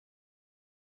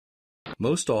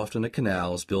Most often a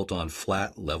canal is built on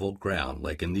flat, level ground,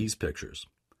 like in these pictures.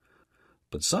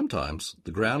 But sometimes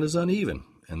the ground is uneven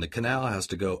and the canal has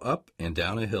to go up and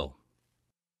down a hill.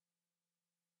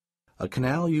 A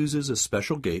canal uses a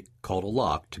special gate called a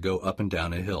lock to go up and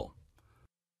down a hill.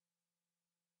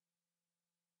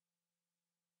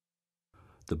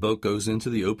 The boat goes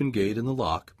into the open gate in the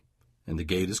lock, and the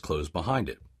gate is closed behind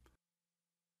it.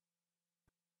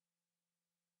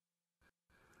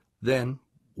 Then,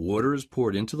 water is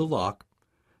poured into the lock,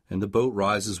 and the boat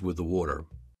rises with the water.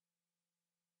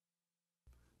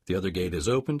 The other gate is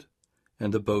opened,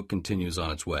 and the boat continues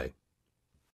on its way.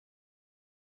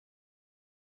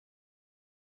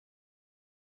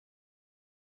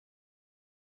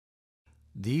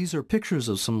 These are pictures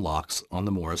of some locks on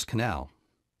the Morris Canal.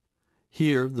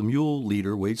 Here, the mule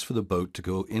leader waits for the boat to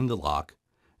go in the lock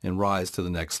and rise to the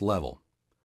next level.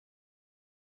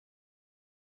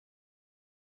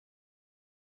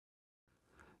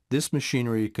 This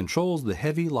machinery controls the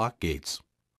heavy lock gates.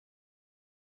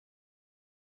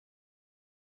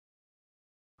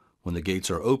 When the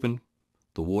gates are open,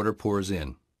 the water pours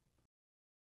in.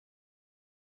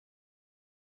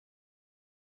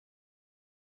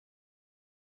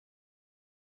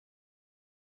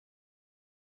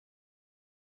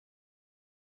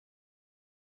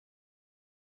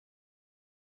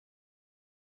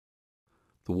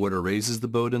 The water raises the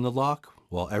boat in the lock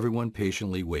while everyone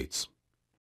patiently waits.